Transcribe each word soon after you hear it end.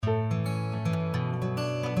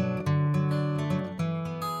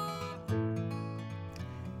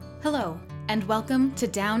Hello, and welcome to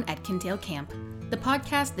Down at Kintail Camp, the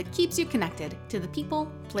podcast that keeps you connected to the people,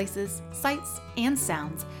 places, sights, and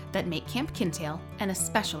sounds that make Camp Kintail an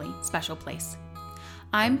especially special place.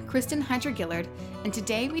 I'm Kristen Hydra-Gillard, and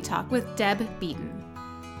today we talk with Deb Beaton.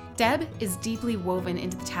 Deb is deeply woven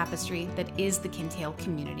into the tapestry that is the Kintail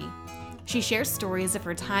community. She shares stories of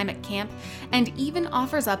her time at camp and even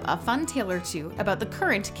offers up a fun tale or two about the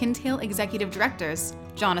current Kintail executive directors,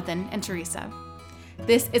 Jonathan and Teresa.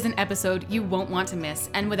 This is an episode you won't want to miss,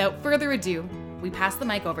 and without further ado, we pass the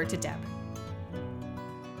mic over to Deb.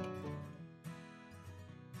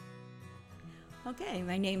 Okay,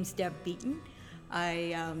 my name's Deb Beaton.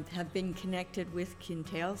 I have been connected with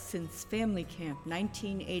Kintail since family camp,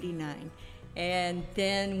 1989. And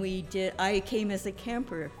then I came as a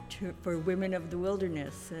camper for Women of the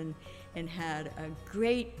Wilderness and had a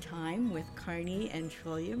great time with Carney and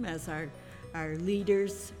Trillium as our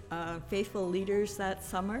leaders, faithful leaders that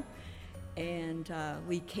summer. And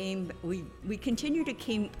we continue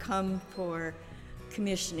to come for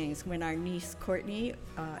commissionings when our niece Courtney,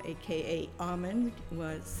 aka Almond,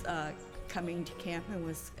 was coming to camp and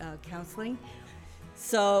was counseling.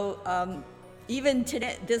 So even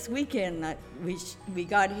today, this weekend, we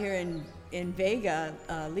got here in Vega.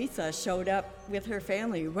 Lisa showed up with her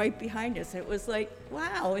family right behind us. It was like,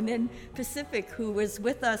 wow. And then Pacific, who was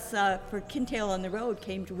with us for Kintail on the Road,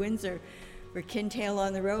 came to Windsor for Kintail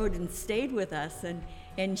on the Road and stayed with us.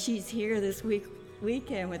 And she's here this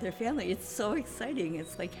weekend with her family. It's so exciting.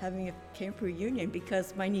 It's like having a camp reunion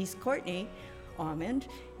because my niece Courtney Almond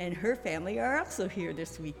and her family are also here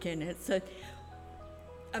this weekend. It's an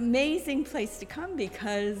amazing place to come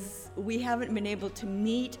because we haven't been able to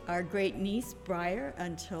meet our great niece Briar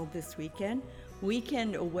until this weekend.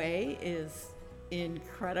 Weekend away is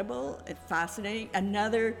incredible and fascinating.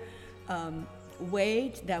 Another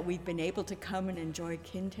way that we've been able to come and enjoy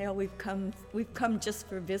Kintail. We've come just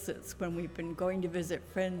for visits when we've been going to visit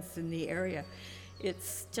friends in the area.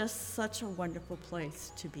 It's just such a wonderful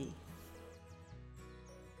place to be.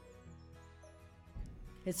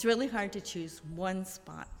 It's really hard to choose one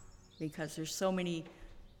spot because there's so many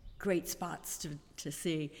great spots to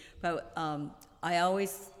see. But I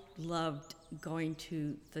always loved going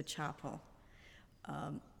to the chapel.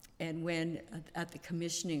 And when at the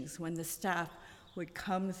commissionings, when the staff would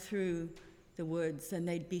come through the woods and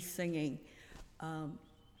they'd be singing,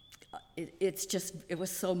 it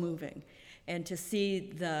was so moving. And to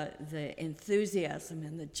see the enthusiasm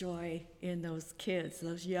and the joy in those kids,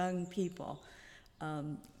 those young people,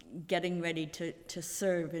 getting ready to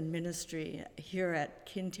serve in ministry here at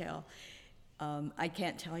Kintail. I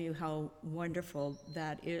can't tell you how wonderful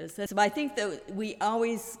that is. So I think that we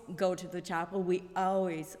always go to the chapel. We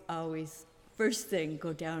always, first thing,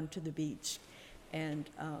 go down to the beach. And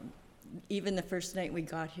even the first night we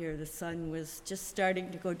got here, the sun was just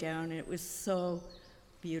starting to go down. And it was so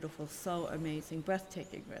beautiful, so amazing,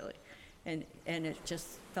 breathtaking, really. And it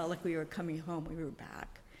just felt like we were coming home. We were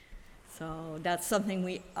back. So that's something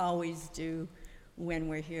we always do when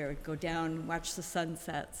we're here. Go down, watch the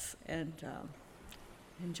sunsets, and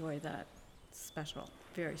enjoy that. Special,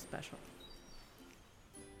 very special.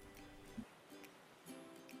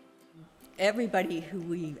 Everybody who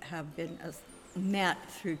we have been met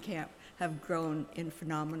through camp have grown in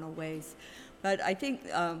phenomenal ways. But I think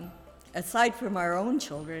aside from our own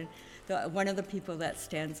children, one of the people that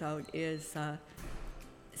stands out is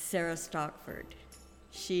Sarah Stockford.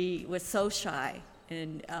 She was so shy,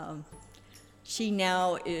 and she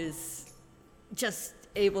now is just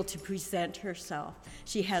able to present herself.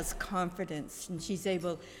 She has confidence, and she's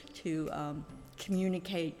able to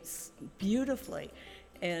communicate beautifully.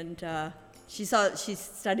 And she's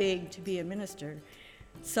studying to be a minister.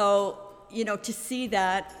 So, to see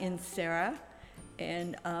that in Sarah,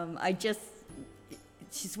 and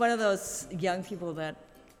she's one of those young people that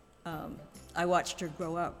I watched her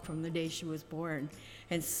grow up from the day she was born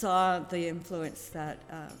and saw the influence that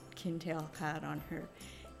Kintail had on her.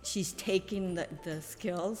 She's taking the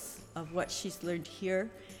skills of what she's learned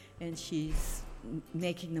here, and she's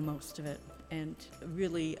making the most of it and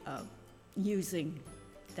really using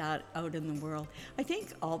that out in the world. I think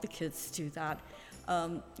all the kids do that.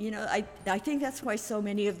 I think that's why so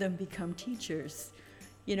many of them become teachers.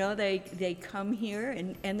 They come here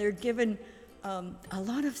and they're given a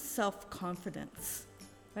lot of self-confidence,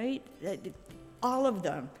 right? All of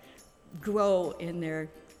them grow in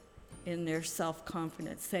their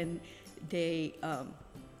self-confidence, and they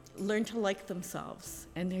learn to like themselves,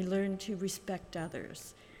 and they learn to respect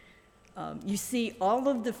others. You see all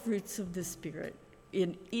of the fruits of the Spirit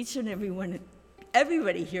in each and every one,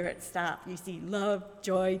 everybody here at staff. You see love,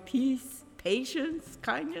 joy, peace, patience,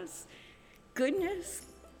 kindness, goodness,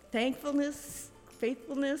 thankfulness,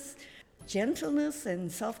 faithfulness, gentleness,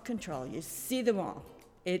 and self-control. You see them all.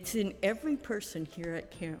 It's in every person here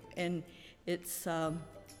at camp, and it's so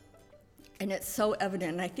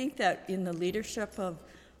evident. And I think that in the leadership of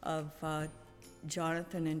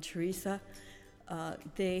Jonathan and Teresa,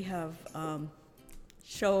 they have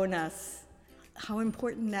shown us how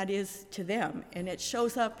important that is to them, and it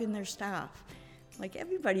shows up in their staff. Like,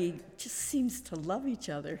 everybody just seems to love each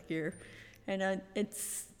other here, and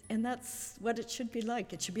that's what it should be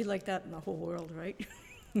like. It should be like that in the whole world, right?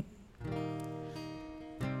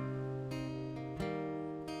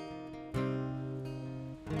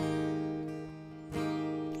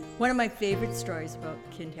 One of my favorite stories about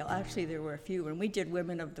Kintail, actually there were a few, when we did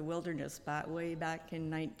Women of the Wilderness way back in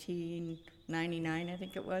 1999, I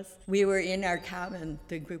think it was. We were in our cabin,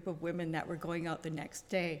 the group of women that were going out the next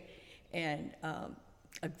day, and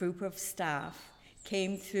a group of staff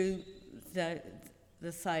came through the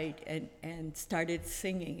site and started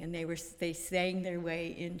singing, and they sang their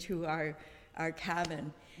way into our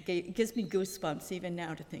cabin. It gives me goosebumps even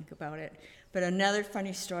now to think about it. But another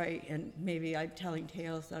funny story, and maybe I'm telling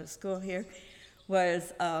tales out of school here,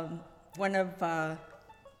 was one of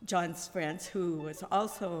John's friends, who was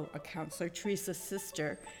also a counselor, Teresa's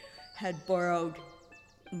sister, had borrowed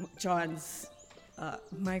John's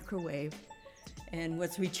microwave and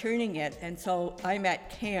was returning it. And so I'm at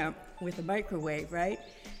camp with a microwave, right?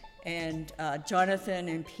 And Jonathan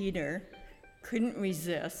and Peter couldn't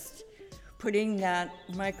resist putting that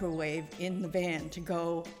microwave in the van to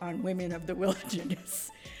go on Women of the Wilderness.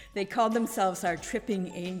 They called themselves our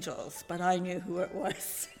tripping angels, but I knew who it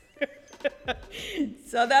was.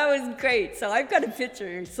 So that was great. So I've got a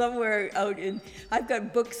picture somewhere I've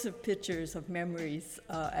got books of pictures of memories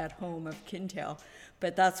at home of Kintail,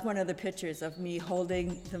 but that's one of the pictures of me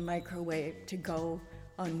holding the microwave to go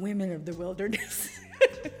on Women of the Wilderness.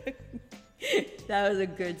 That was a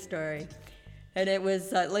good story. And it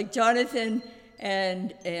was like Jonathan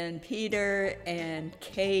and Peter and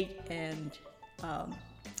Kate and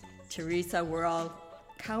Teresa were all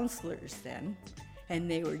counselors then, and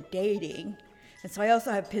they were dating. And so I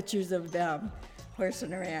also have pictures of them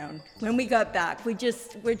horsing around. When we got back, we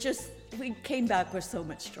came back with so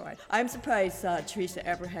much joy. I'm surprised Teresa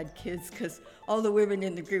ever had kids, because all the women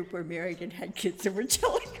in the group were married and had kids and were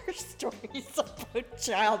telling her stories about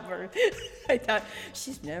childbirth. I thought,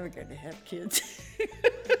 she's never going to have kids.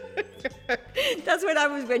 That's what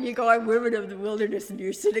happens when you go on Women of the Wilderness and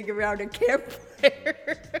you're sitting around a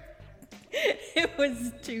campfire. It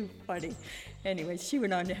was too funny. Anyway, she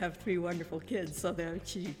went on to have 3 wonderful kids, so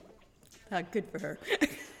good for her.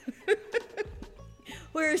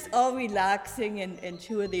 We're all relaxing, and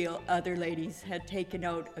 2 of the other ladies had taken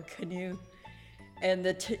out a canoe, and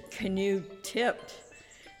the canoe tipped,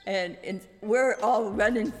 and we're all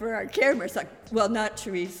running for our cameras. Like, well, not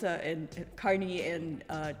Teresa and Carney and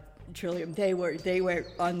Trillium. They were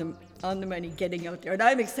on the money getting out there, and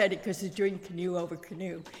I'm excited because it's doing canoe over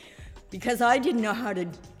canoe, because I didn't know how to.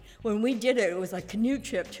 When we did it, it was a canoe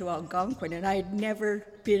trip to Algonquin, and I had never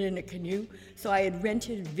been in a canoe, so I had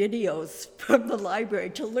rented videos from the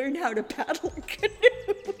library to learn how to paddle a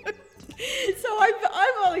canoe. So I'm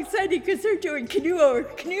all excited because they're doing canoe over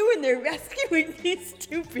canoe, and they're rescuing these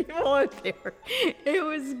 2 people out there. It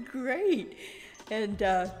was great, and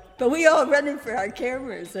but we all running for our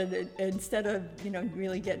cameras, and instead of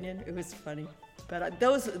really getting in, it was funny. But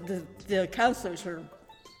the counselors were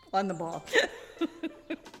on the ball.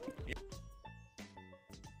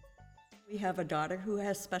 We have a daughter who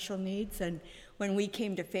has special needs, and when we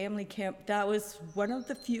came to family camp, that was one of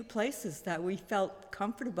the few places that we felt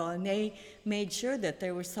comfortable, and they made sure that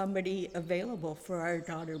there was somebody available for our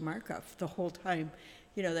daughter Marka the whole time,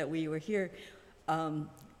 that we were here.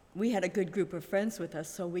 We had a good group of friends with us,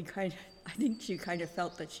 so I think she kind of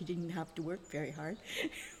felt that she didn't have to work very hard.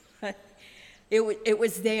 But it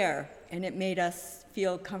was there, and it made us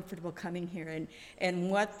feel comfortable coming here, and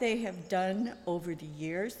what they have done over the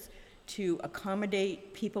years to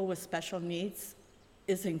accommodate people with special needs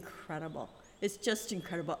is incredible. It's just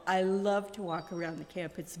incredible. I love to walk around the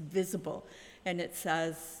camp. It's visible, and it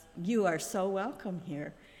says, "You are so welcome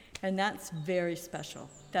here." And that's very special.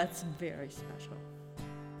 That's very special.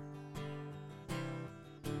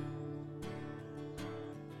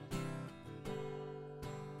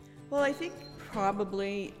 Well, I think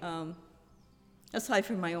probably, aside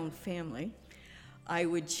from my own family, I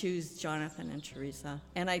would choose Jonathan and Teresa.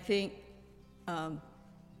 And I think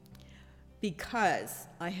because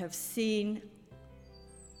I have seen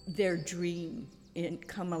their dream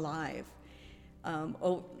come alive,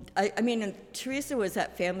 I mean, Teresa was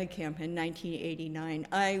at family camp in 1989.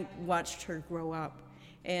 I watched her grow up,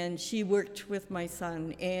 and she worked with my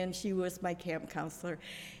son, and she was my camp counselor.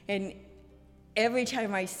 And every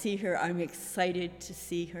time I see her, I'm excited to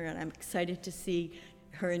see her, and I'm excited to see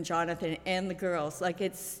her and Jonathan and the girls. Like,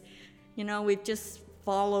 it's, you know, we've just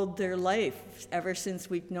followed their life ever since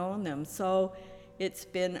we've known them. So it's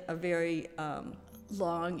been a very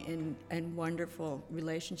long and wonderful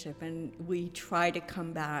relationship, and we try to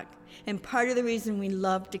come back. And part of the reason we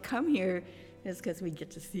love to come here is because we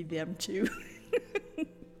get to see them too.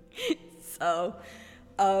 So,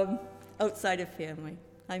 outside of family,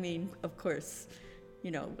 I mean, of course,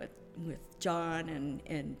 you know, with John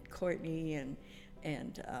and Courtney and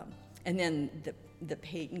then the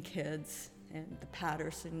Peyton kids and the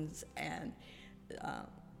Pattersons and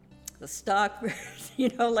the Stockbirds, you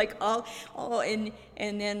know, like and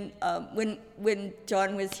then when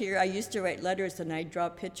John was here, I used to write letters, and I'd draw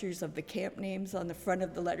pictures of the camp names on the front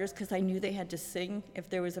of the letters because I knew they had to sing if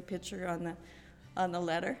there was a picture on the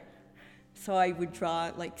letter. So I would draw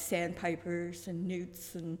like sandpipers and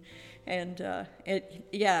newts and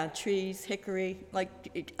trees, hickory,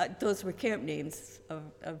 like those were camp names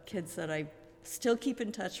of kids that I still keep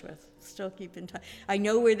in touch with. I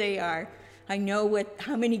know where they are. I know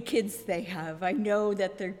how many kids they have. I know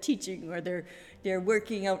that they're teaching or they're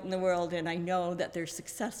working out in the world, and I know that they're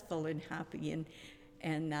successful and happy,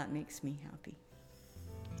 and that makes me happy.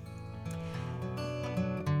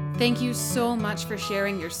 Thank you so much for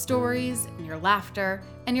sharing your stories and your laughter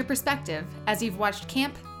and your perspective as you've watched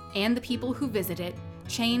camp and the people who visit it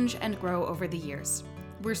change and grow over the years.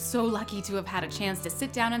 We're so lucky to have had a chance to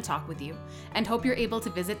sit down and talk with you, and hope you're able to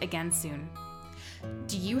visit again soon.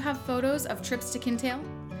 Do you have photos of trips to Kintail?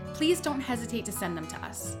 Please don't hesitate to send them to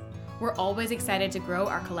us. We're always excited to grow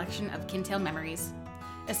our collection of Kintail memories,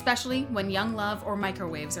 especially when young love or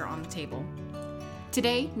microwaves are on the table.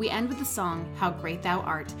 Today, we end with the song How Great Thou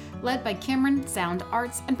Art, led by Cameron Sound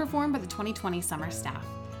Arts and performed by the 2020 summer staff.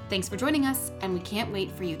 Thanks for joining us, and we can't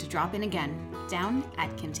wait for you to drop in again down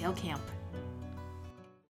at Kintail Camp.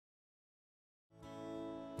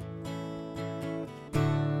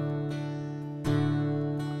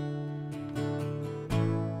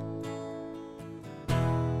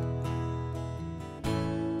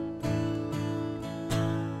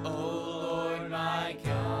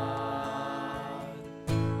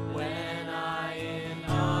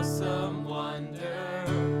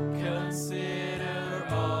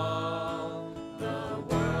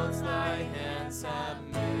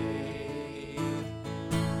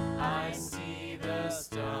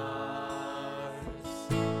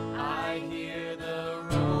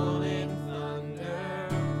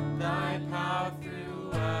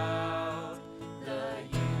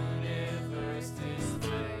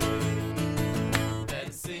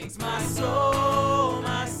 My soul,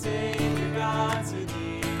 my Savior God, to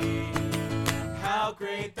thee. How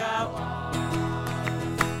great thou art,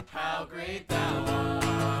 how great thou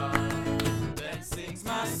art. Then sings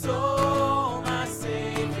my soul, my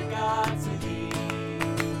Savior God, to thee.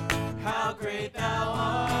 How great thou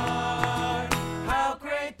art.